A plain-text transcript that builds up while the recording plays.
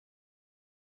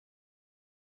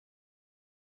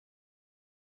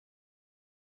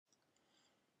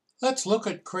Let's look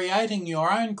at creating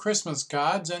your own Christmas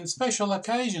cards and special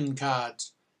occasion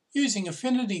cards using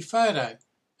Affinity Photo,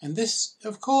 and this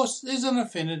of course is an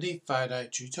Affinity Photo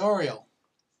tutorial.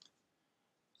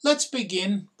 Let's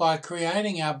begin by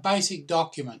creating our basic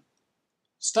document.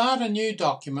 Start a new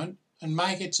document and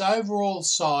make its overall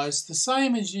size the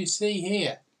same as you see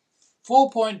here,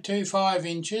 4.25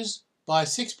 inches by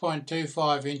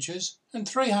 6.25 inches and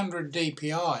 300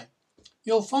 dpi.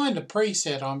 You'll find a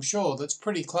preset, I'm sure, that's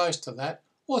pretty close to that,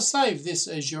 or save this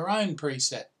as your own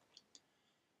preset.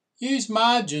 Use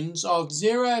margins of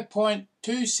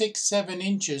 0.267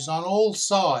 inches on all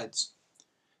sides.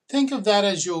 Think of that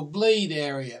as your bleed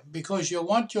area because you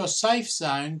want your safe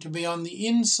zone to be on the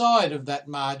inside of that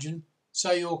margin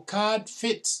so your card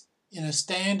fits in a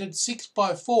standard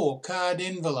 6x4 card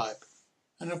envelope.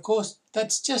 And of course,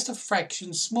 that's just a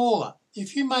fraction smaller.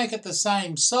 If you make it the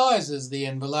same size as the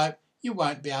envelope, you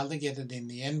won't be able to get it in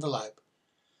the envelope.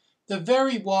 The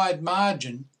very wide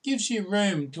margin gives you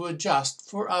room to adjust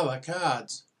for other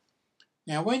cards.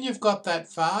 Now when you've got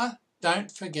that far,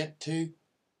 don't forget to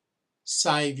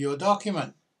save your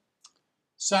document.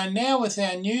 So now with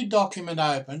our new document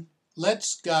open,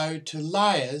 let's go to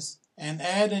Layers and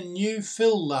add a new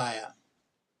fill layer.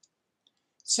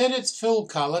 Set its fill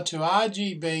colour to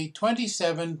RGB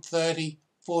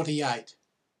 273048.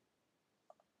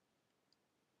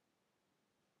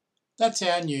 That's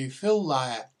our new fill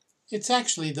layer. It's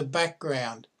actually the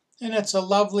background, and it's a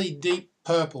lovely deep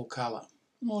purple colour,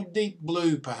 or deep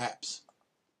blue perhaps.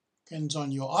 Depends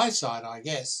on your eyesight, I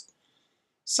guess.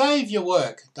 Save your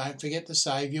work. Don't forget to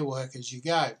save your work as you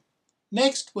go.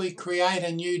 Next, we create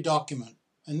a new document,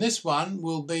 and this one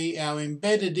will be our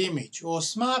embedded image or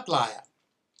smart layer.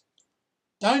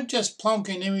 Don't just plonk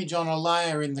an image on a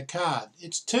layer in the card.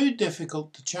 It's too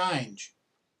difficult to change.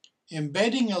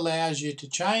 Embedding allows you to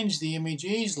change the image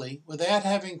easily without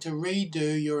having to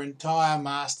redo your entire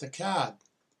master card.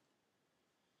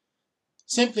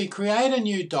 Simply create a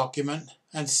new document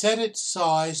and set its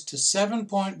size to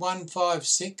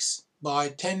 7.156 by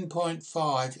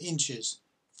 10.5 inches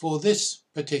for this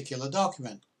particular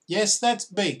document. Yes, that's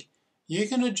big. You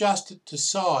can adjust it to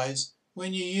size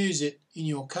when you use it in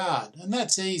your card, and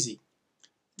that's easy.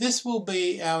 This will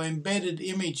be our embedded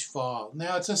image file.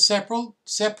 Now it's a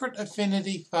separate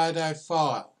Affinity Photo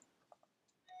file.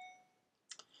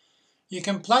 You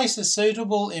can place a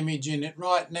suitable image in it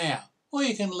right now, or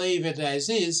you can leave it as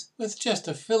is with just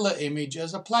a filler image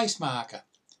as a place marker.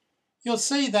 You'll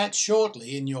see that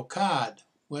shortly in your card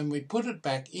when we put it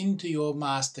back into your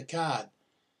master card.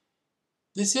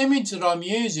 This image that I'm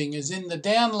using is in the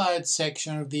download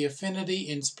section of the Affinity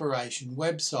Inspiration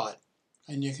website.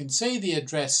 And you can see the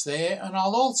address there, and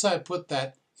I'll also put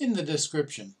that in the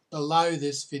description below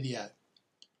this video.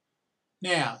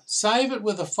 Now, save it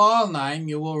with a file name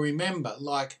you will remember,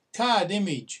 like card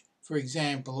image, for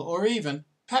example, or even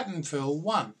pattern fill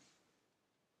 1.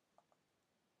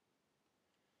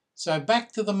 So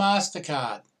back to the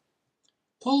MasterCard.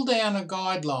 Pull down a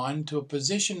guideline to a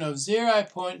position of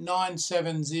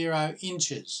 0.970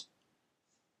 inches.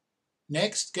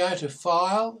 Next, go to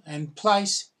File and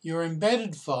place your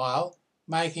embedded file,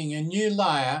 making a new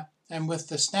layer, and with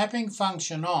the snapping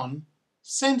function on,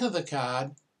 center the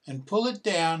card and pull it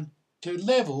down to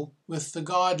level with the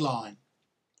guideline.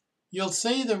 You'll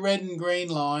see the red and green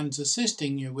lines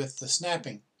assisting you with the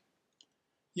snapping.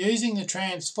 Using the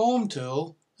Transform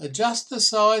tool, adjust the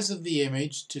size of the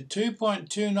image to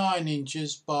 2.29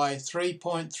 inches by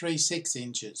 3.36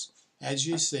 inches, as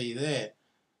you see there.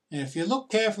 And if you look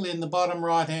carefully in the bottom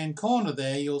right hand corner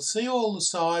there, you'll see all the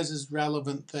sizes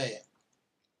relevant there.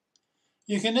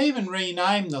 You can even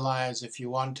rename the layers if you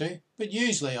want to, but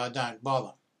usually I don't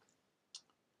bother.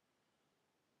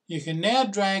 You can now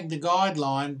drag the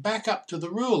guideline back up to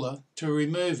the ruler to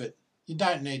remove it. You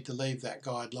don't need to leave that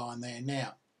guideline there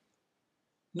now.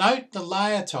 Note the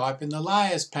layer type in the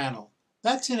Layers panel.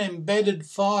 That's an embedded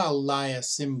file layer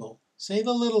symbol. See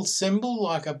the little symbol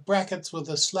like a brackets with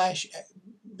a slash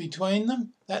between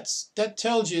them? That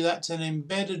tells you that's an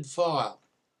embedded file.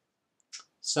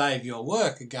 Save your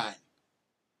work again.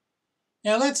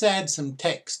 Now let's add some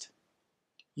text.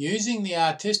 Using the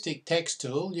Artistic Text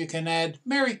tool, you can add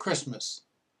Merry Christmas.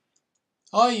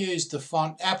 I used the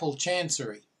font Apple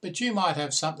Chancery, but you might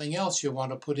have something else you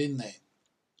want to put in there.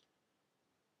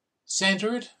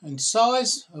 Center it, and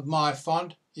size of my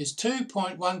font is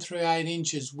 2.138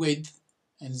 inches width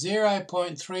and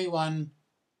 0.31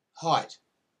 height.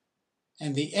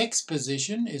 And the X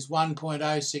position is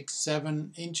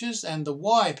 1.067 inches and the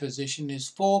Y position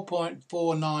is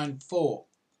 4.494.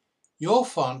 Your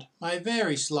font may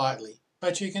vary slightly,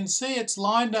 but you can see it's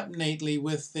lined up neatly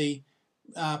with the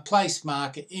place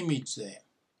marker image there.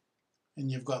 And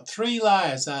you've got 3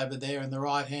 layers over there in the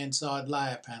right hand side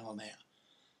layer panel now.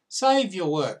 Save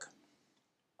your work.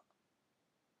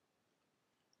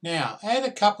 Now add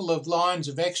a couple of lines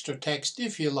of extra text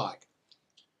if you like.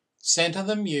 Centre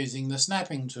them using the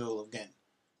snapping tool again.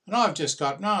 And I've just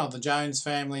got the Jones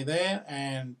family there,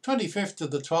 and 25th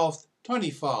of the 12th,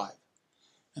 25.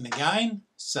 And again,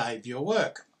 save your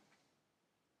work.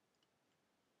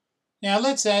 Now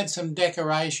let's add some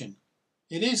decoration.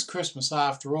 It is Christmas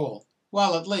after all.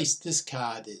 Well, at least this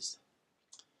card is.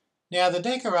 Now the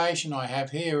decoration I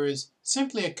have here is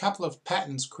simply a couple of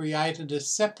patterns created as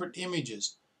separate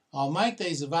images. I'll make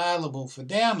these available for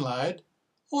download,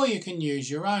 or you can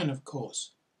use your own, of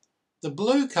course. The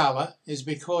blue colour is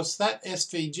because that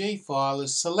SVG file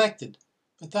is selected,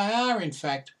 but they are in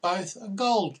fact both a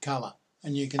gold colour,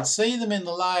 and you can see them in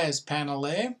the layers panel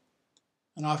there,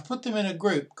 and I've put them in a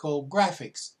group called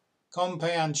graphics,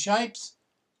 compound shapes,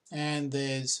 and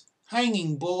there's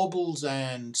hanging baubles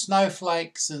and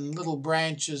snowflakes and little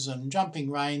branches and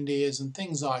jumping reindeers and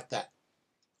things like that.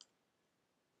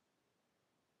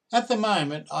 At the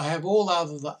moment I have all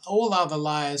other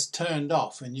layers turned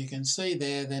off, and you can see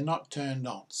there they're not turned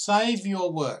on. Save your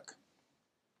work.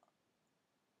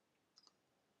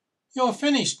 Your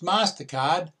finished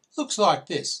MasterCard looks like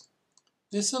this.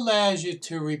 This allows you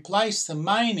to replace the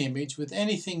main image with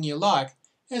anything you like,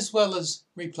 as well as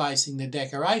replacing the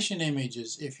decoration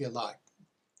images if you like,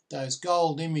 those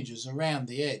gold images around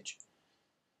the edge.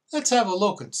 Let's have a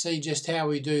look and see just how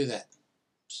we do that.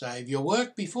 Save your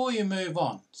work before you move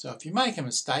on, so if you make a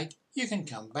mistake, you can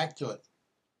come back to it.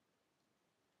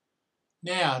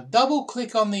 Now, double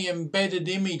click on the embedded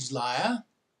image layer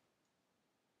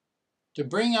to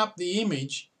bring up the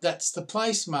image that's the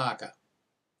place marker.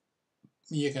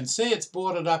 You can see it's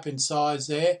brought it up in size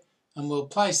there, and we'll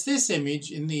place this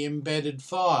image in the embedded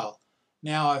file.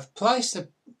 Now I've placed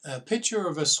a picture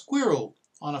of a squirrel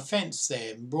on a fence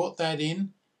there and brought that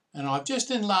in, and I've just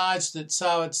enlarged it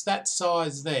so it's that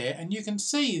size there, and you can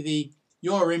see the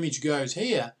Your Image Goes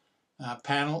Here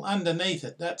panel underneath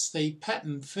it. That's the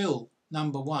pattern fill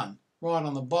number 1, right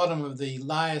on the bottom of the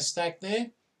layer stack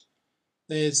there.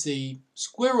 There's the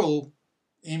squirrel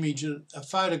image, a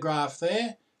photograph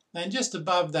there, and just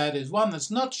above that is one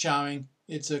that's not showing.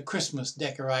 It's a Christmas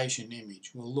decoration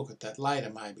image. We'll look at that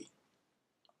later maybe.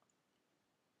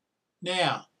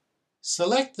 Now,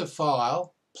 select the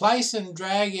file, place and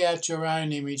drag out your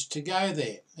own image to go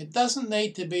there. It doesn't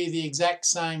need to be the exact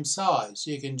same size.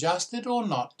 You can adjust it or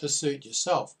not to suit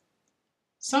yourself.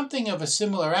 Something of a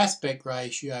similar aspect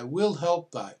ratio will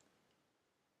help though.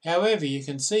 However, you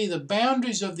can see the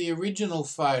boundaries of the original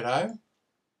photo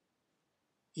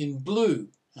in blue,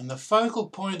 and the focal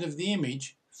point of the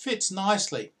image fits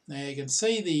nicely. Now you can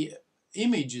see the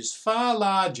image is far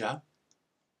larger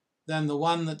than the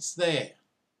one that's there.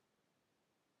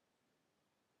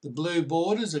 The blue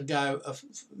borders go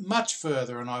much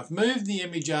further, and I've moved the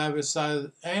image over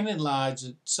and enlarged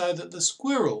it so that the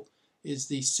squirrel is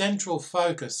the central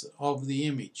focus of the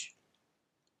image.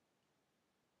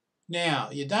 Now,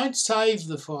 you don't save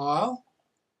the file,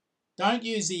 don't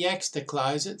use the X to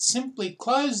close it, simply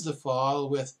close the file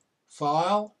with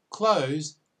File,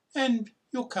 Close, and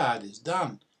your card is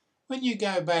done. When you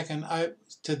go back and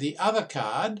to the other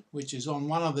card, which is on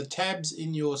one of the tabs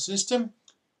in your system,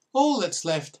 all that's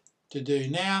left to do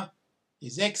now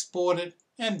is export it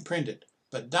and print it.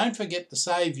 But don't forget to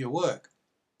save your work,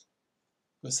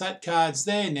 because that card's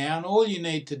there now, and all you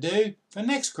need to do for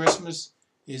next Christmas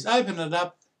is open it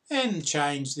up and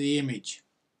change the image.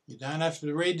 You don't have to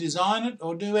redesign it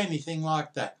or do anything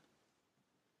like that.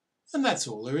 And that's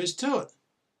all there is to it.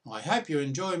 I hope you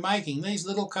enjoy making these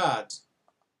little cards.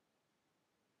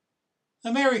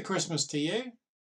 A Merry Christmas to you.